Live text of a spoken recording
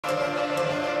Good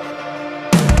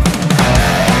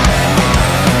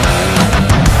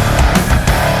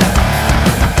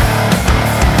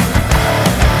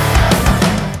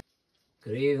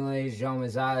evening, ladies and gentlemen,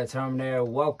 it's I, the Terminator.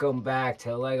 Welcome back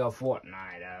to Lego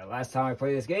Fortnite. Last time I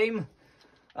played this game,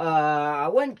 I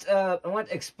went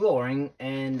exploring,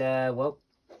 and well,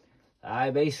 I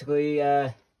basically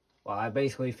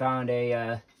found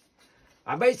a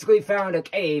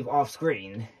cave off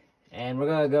screen, and we're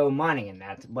gonna go mining in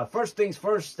that. But first things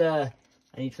first, I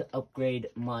need to upgrade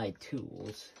my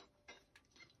tools.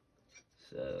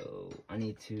 So I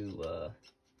need to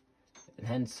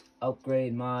hence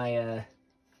upgrade my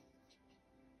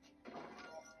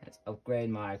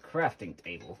crafting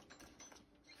table.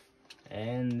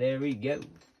 And there we go.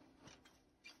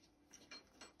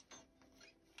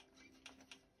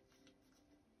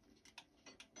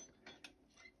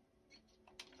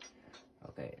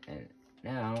 Okay, and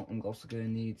now I'm also gonna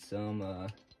need some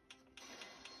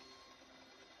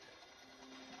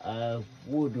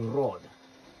wood rod.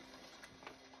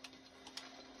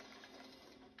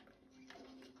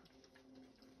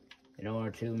 In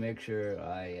order to make sure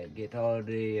I get all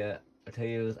the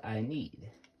materials I need.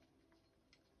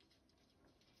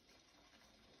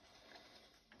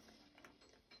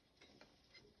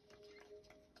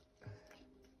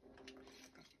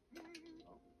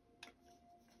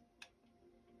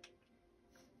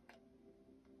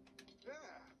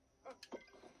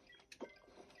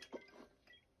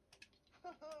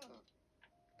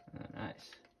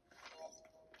 Nice.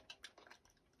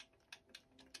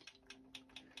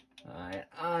 Alright,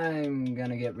 I'm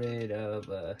gonna get rid of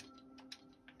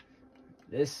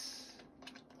this.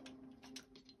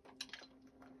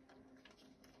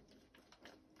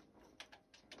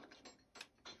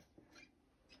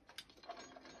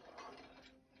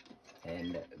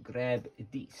 And grab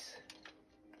these.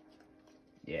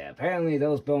 Yeah, apparently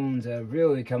those bones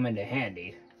really come into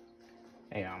handy.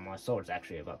 Hang on, my sword's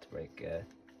actually about to break.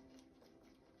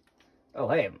 Oh,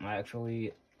 hey, I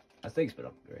think it's been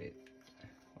upgraded.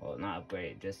 Well, not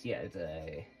upgraded just yet.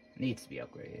 It needs to be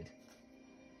upgraded.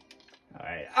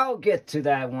 Alright, I'll get to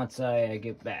that once I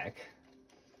get back.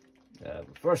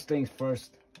 First things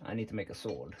first, I need to make a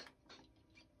sword.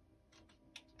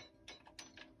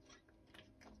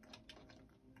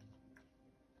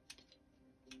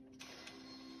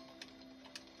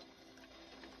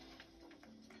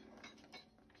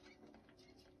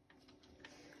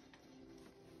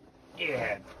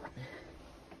 Yeah.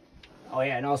 Oh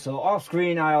yeah, and also off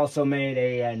screen I also made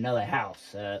another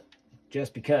house,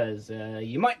 just because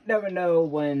you might never know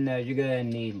when you're gonna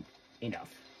need enough.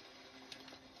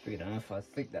 Good enough, I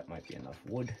think that might be enough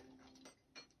wood.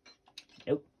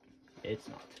 Nope, it's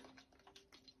not.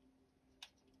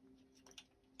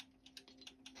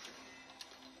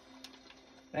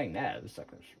 Dang, that this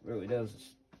sucker really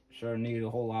does sure need a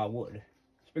whole lot of wood.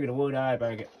 Speaking of wood, I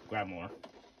better grab more.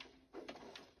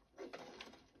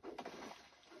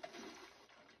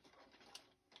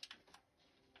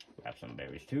 Grab some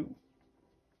berries too.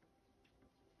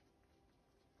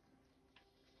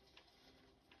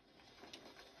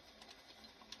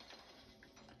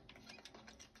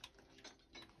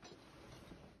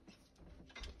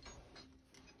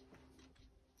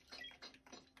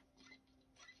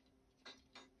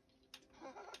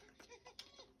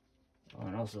 Oh,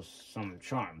 and also some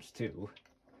charms too.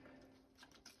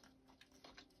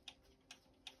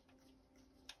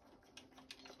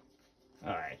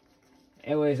 Alright.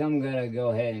 Anyways, I'm gonna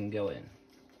go ahead and go in.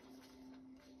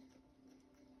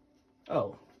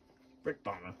 Oh, Brick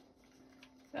Bomber.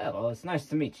 Oh, well, it's nice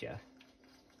to meet you.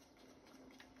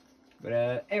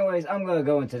 But, anyways, I'm gonna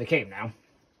go into the cave now.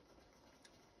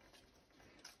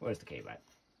 Where's the cave at?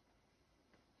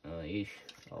 Oh, yeesh.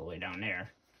 All the way down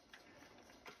there.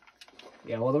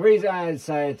 Yeah, well, the reason I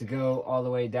decided to go all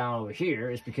the way down over here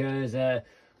is because,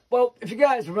 well, if you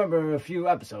guys remember a few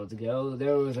episodes ago,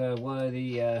 there was one of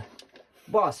the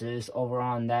bosses over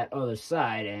on that other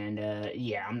side, and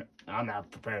yeah, I'm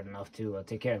not prepared enough to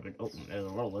take care of it. Oh,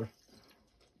 there's a roller.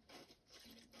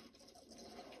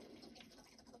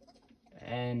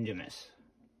 And you miss.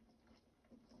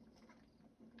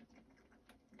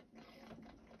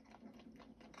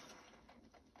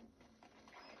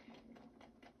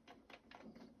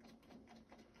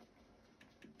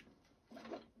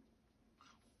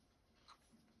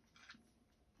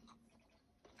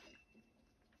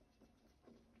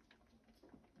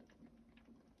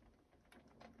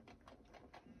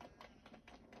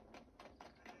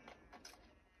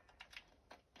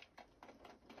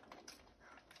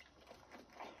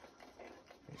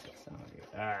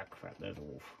 Ah, crap, there's a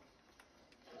wolf.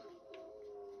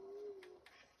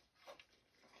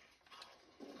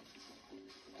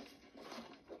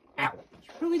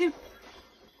 What do we do?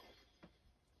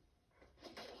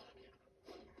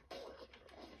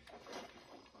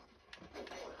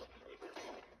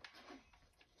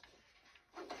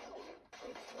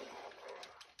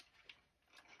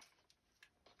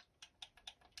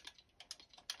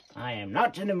 I am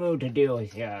not in the mood to deal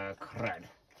with your crud.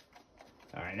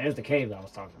 Alright, there's the cave I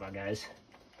was talking about, guys.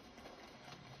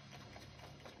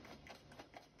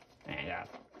 And I gotta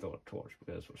throw a torch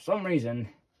because for some reason,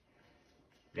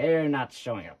 they're not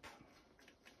showing up.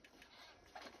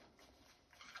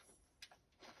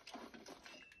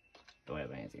 Do I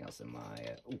have anything else in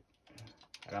my... ooh,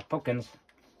 I got pumpkins.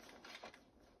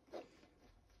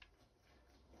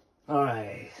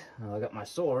 Alright, well, I got my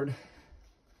sword.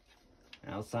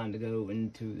 Now it's time to go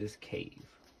into this cave.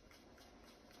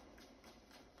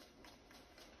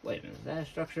 Wait a minute, is that a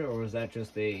structure or is that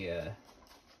just a... I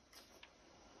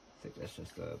think that's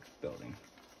just a building.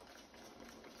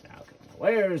 Okay, now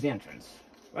where's the entrance?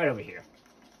 Right over here.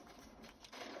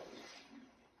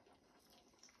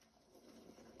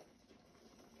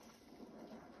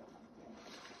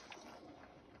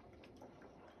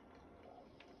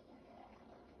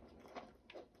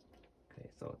 Okay,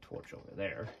 throw a torch over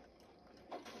there.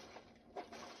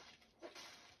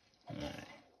 Alright.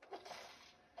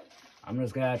 I'm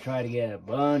just gonna try to get a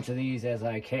bunch of these as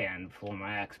I can before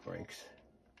my axe breaks.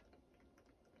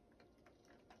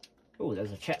 Ooh,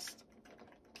 there's a chest.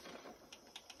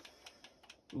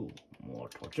 Ooh, more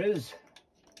torches.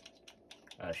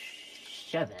 A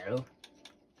shovel.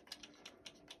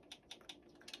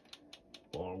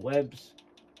 More webs.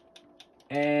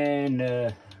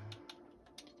 And,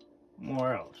 more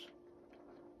arrows.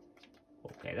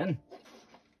 Okay then.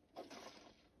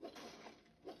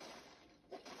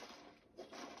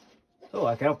 Oh,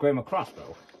 I can upgrade my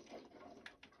crossbow.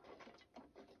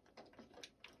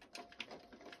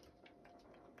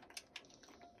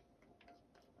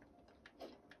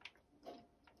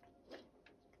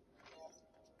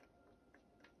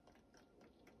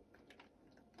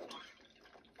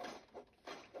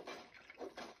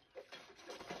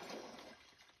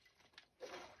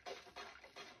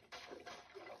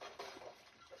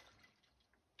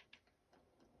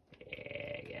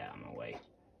 Yeah, I'm away.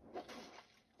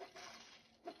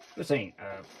 This ain't,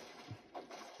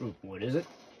 root wood, is it?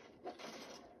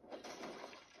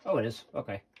 Oh, it is.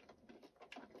 Okay.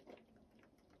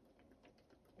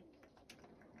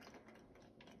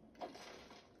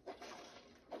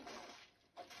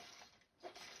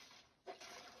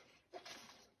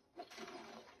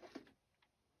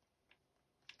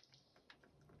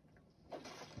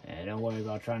 Yeah, don't worry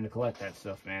about trying to collect that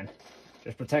stuff, man.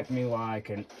 Just protect me while I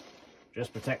can.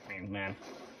 Just protect me, man.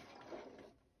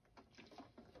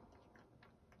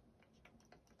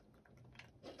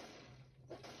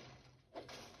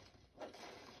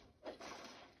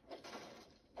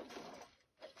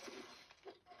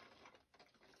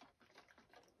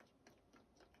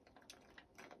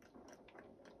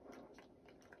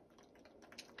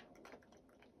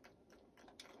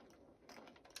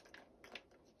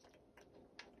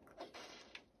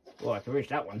 Oh, I can reach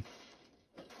that one.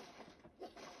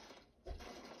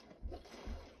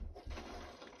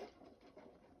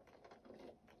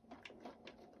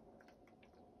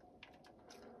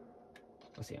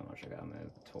 Let's see how much I got in my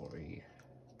inventory.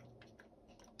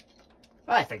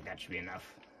 I think that should be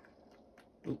enough.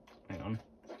 Ooh, hang on.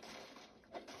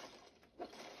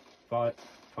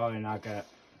 Probably not gonna...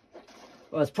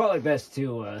 Well, it's probably best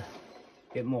to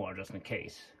get more just in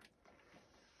case.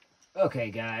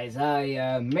 Okay, guys,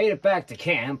 I made it back to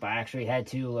camp. I actually had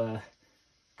to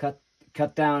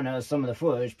cut down some of the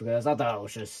footage because I thought it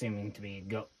was just seeming to be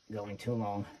going too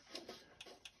long.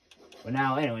 But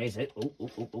now, anyways,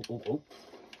 oh,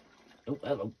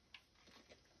 hello.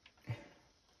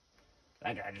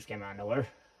 That guy just came out of nowhere.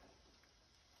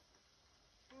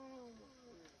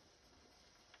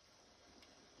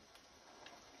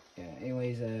 Yeah,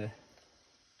 anyways, yeah,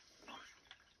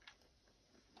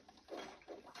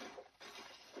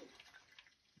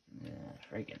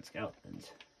 freaking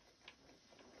skeletons.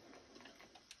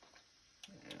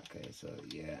 Okay, so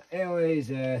yeah,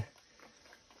 anyways,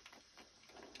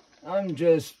 I'm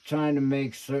just trying to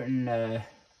make certain,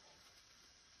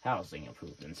 housing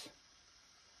improvements.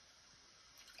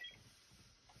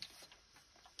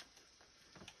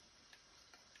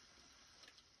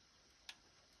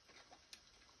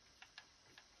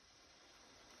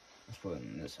 Let's put it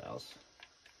in this house.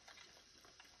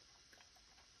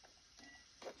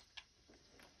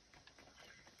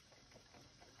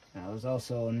 Now, there's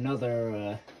also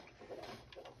another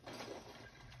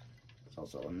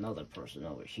person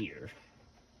over here.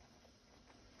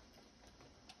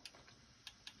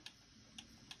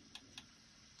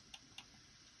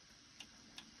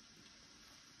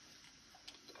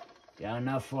 Got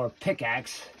enough for a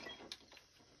pickaxe.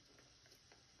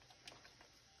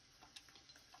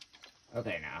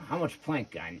 Okay, now how much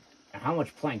plank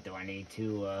do I need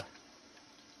to?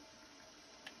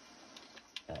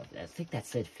 I think that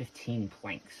said 15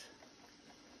 planks.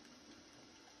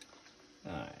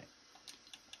 All right.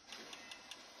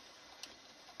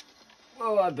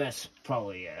 Well, I best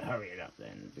probably hurry it up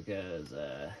then, because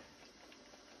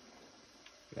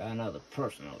got another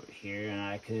person over here, and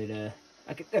I could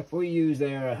definitely use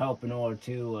their help in order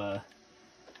to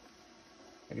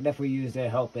I could definitely use their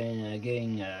help in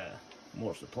getting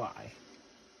more supply.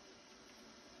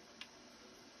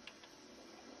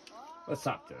 Let's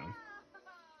talk to him.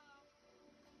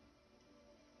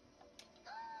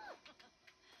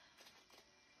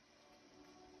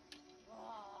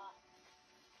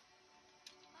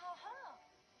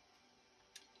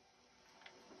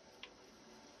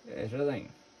 Yeah, sure thing.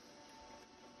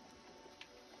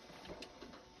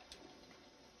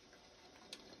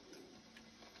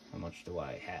 How much do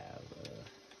I have?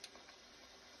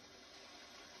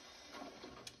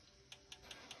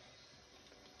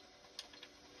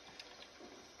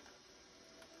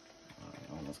 Alright,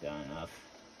 almost got enough.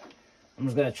 I'm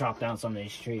just gonna chop down some of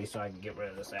these trees so I can get rid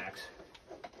of this axe.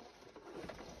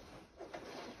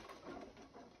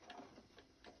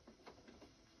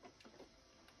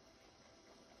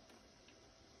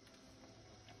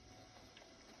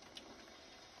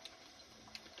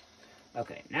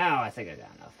 Okay, now I think I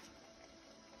got enough.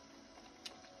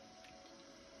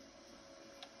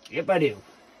 Yep, I do.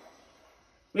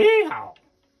 Yeehaw!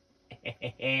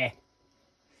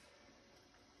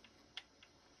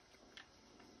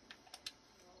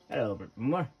 Hello,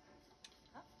 Boomer.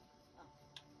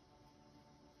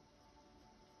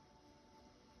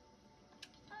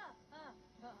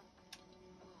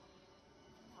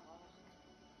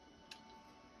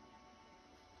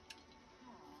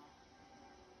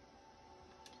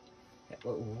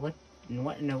 What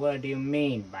in the world do you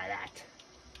mean by that?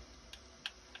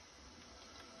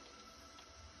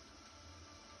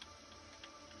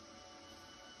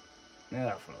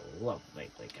 Oh, for the love of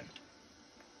Lincoln.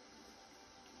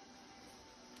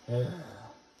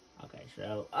 Okay,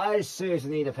 so I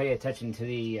seriously need to pay attention to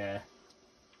the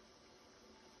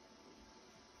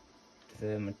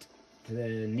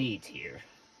needs here.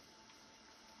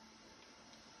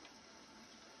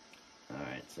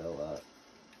 Alright, so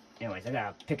anyways, I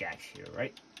got a pickaxe here,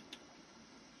 right?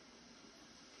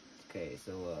 Okay,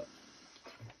 so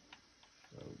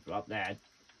drop that.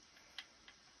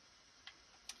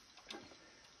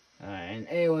 Alright, and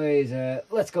anyways,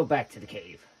 let's go back to the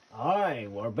cave. Alright,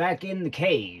 we're back in the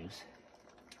caves.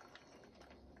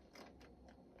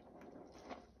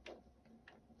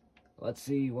 Let's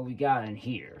see what we got in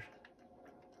here.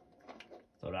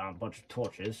 Throw down a bunch of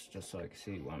torches, just so I can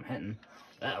see where I'm heading.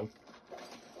 Uh-oh.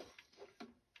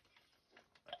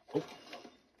 Oh.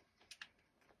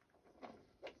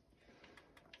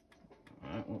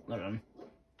 Alright, well, let on.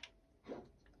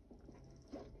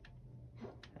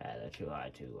 They're too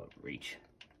high to reach.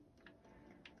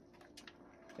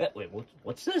 Wait,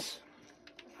 what's this?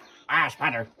 Ah,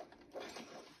 spider!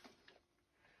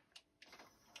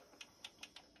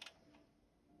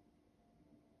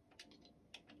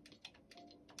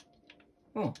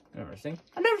 Oh, interesting.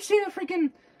 I've never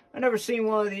seen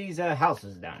one of these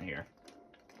houses down here.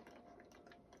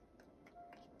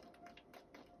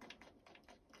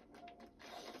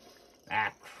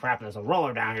 Ah, crap, there's a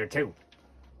roller down here, too.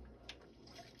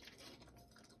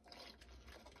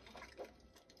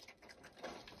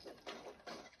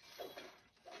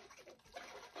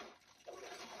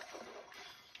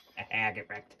 Get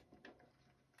wrecked.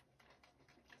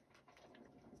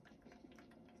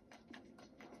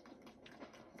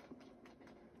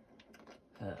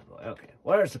 Oh boy, okay.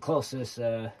 Where's the closest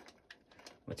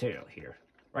material here?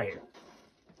 Right here.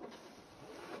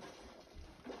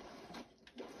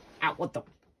 Ow, what the?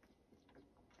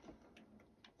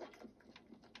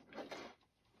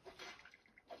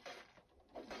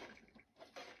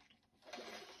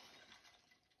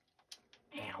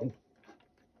 Ow.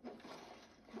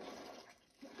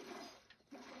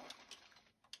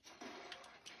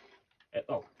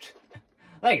 Oh,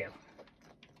 thank you.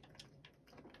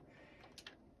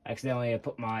 Accidentally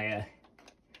put my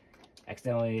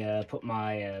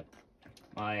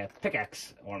my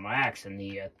pickaxe or my axe in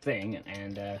the thing,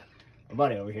 and my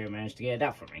buddy over here managed to get it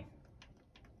out for me.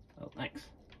 Oh, thanks.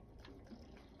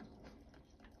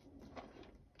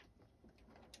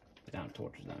 Put down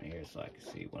torches down here so I can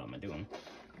see what I'm doing.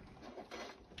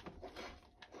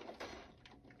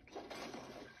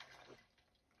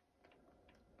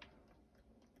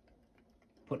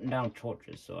 Putting down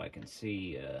torches so I can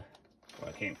see where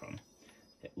I came from.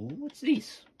 Ooh, what's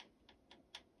these?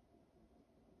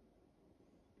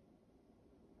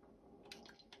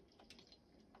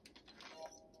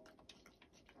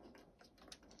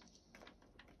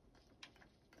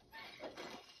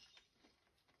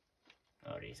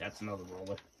 Oh, geez, that's another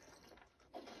roller.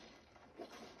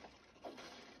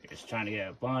 Just trying to get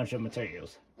a bunch of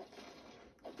materials.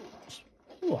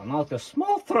 Ooh, unlock a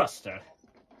small thruster.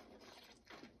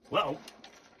 Well.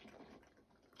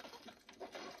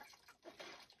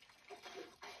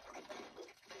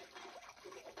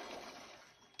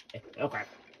 Okay.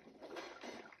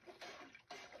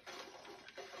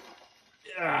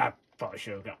 Probably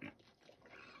should have gotten it.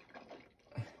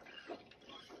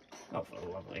 Oh, for the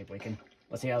lovely bacon.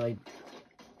 Let's see how they...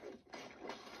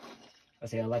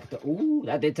 Let's see how I like it. Ooh,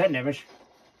 that did 10 damage.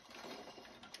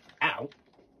 Ow.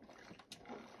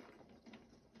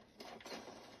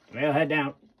 Maybe I'll head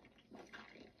down.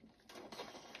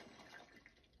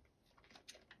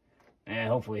 And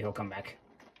hopefully he'll come back.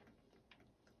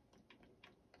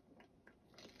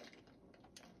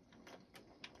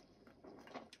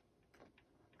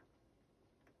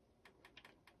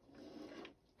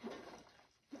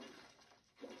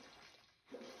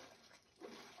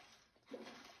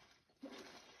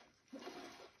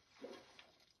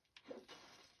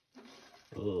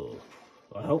 Oh,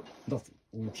 I hope nothing.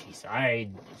 Oh, jeez. I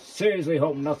seriously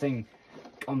hope nothing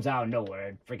comes out of nowhere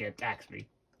and freaking attacks me.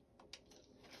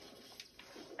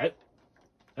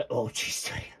 Oh,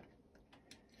 jeez.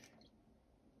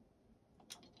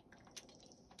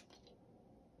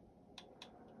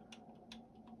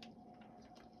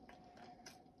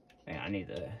 Yeah, I need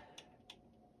to.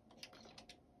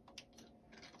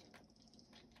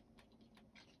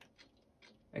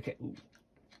 Okay. Ooh.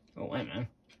 Oh, wait, man.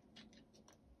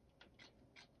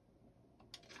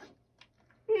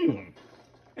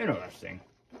 Interesting.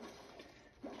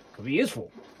 Could be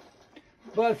useful.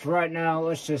 But for right now,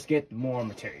 let's just get more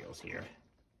materials here.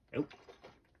 Nope.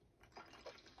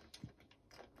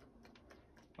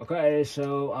 Okay,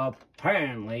 so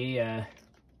apparently,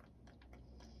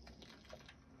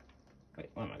 wait,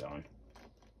 where am I going?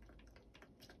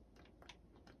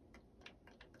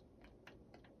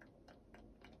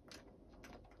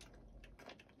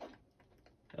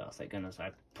 Oh, thank goodness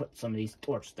I put some of these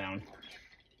torches down.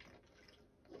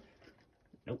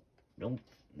 Nope,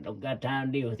 don't got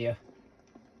time to deal with you.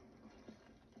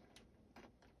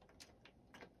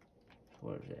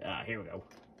 Where is it? Ah, here we go.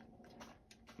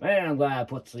 Man, I'm glad I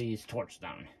put these torches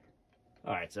down.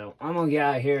 Alright, so I'm gonna get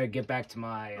out of here and get back to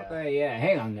my... Okay, yeah,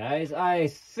 hang on, guys. I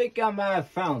think I might have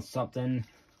found something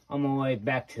on my way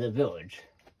back to the village.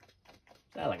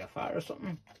 Is that like a fire or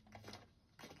something?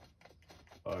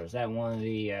 Or is that one of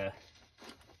the,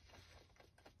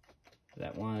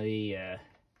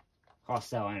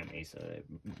 hostile enemies? So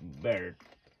better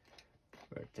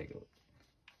take a look.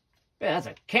 Yeah, that's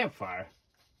a campfire.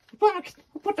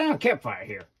 Who put down a campfire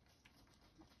here?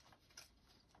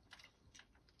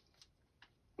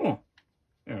 Oh,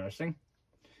 interesting.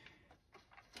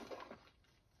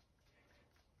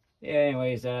 Yeah,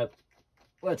 anyways,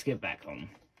 let's get back home.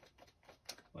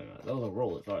 Wait a minute, those are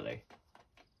rollers, are they?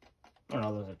 Oh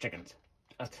no, those are chickens.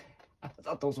 I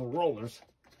thought those were rollers.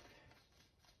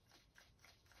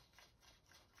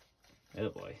 Oh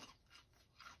boy.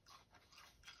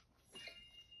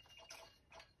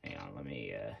 Hang on, let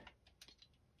me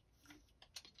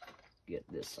get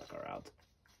this sucker out.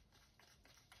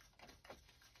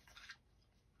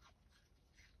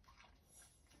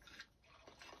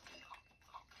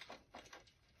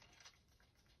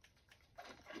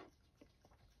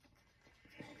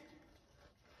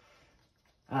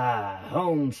 Ah,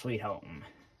 home sweet home.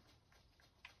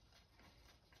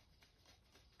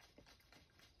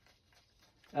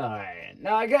 Alright,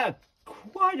 now I got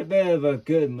quite a bit of a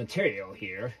good material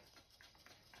here.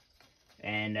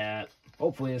 And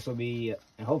hopefully this will be,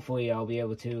 hopefully I'll be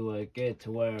able to get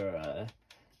to where,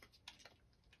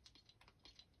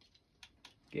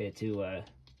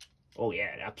 oh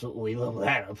yeah, absolutely level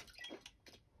that up.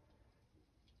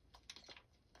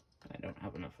 I don't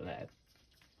have enough of that.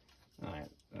 Alright,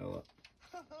 so...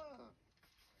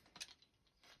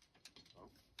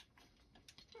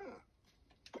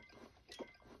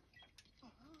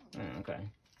 okay.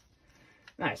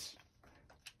 Nice.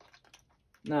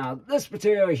 Now, this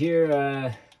material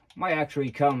here, might actually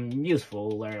come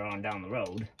useful later on down the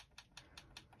road.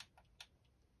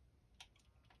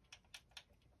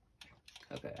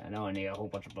 Okay, I know I need a whole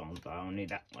bunch of bones, but I don't need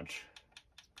that much.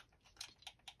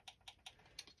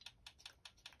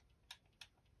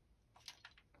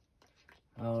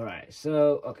 Alright,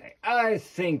 so, okay, I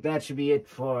think that should be it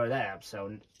for that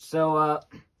episode. So,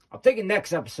 I'll take the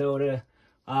next episode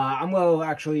I'm going to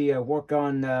actually work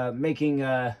on making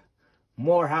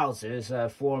more houses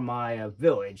for my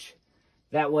village.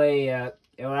 That way,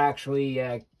 it'll actually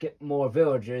get more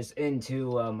villagers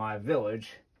into my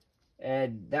village.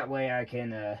 And that way I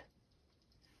can,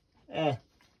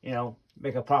 you know,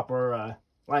 make a proper,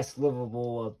 nice,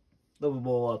 livable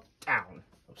town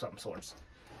of some sorts.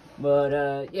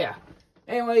 But, yeah.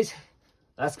 Anyways,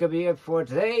 that's going to be it for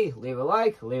today. Leave a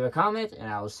like, leave a comment, and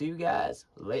I will see you guys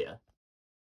later.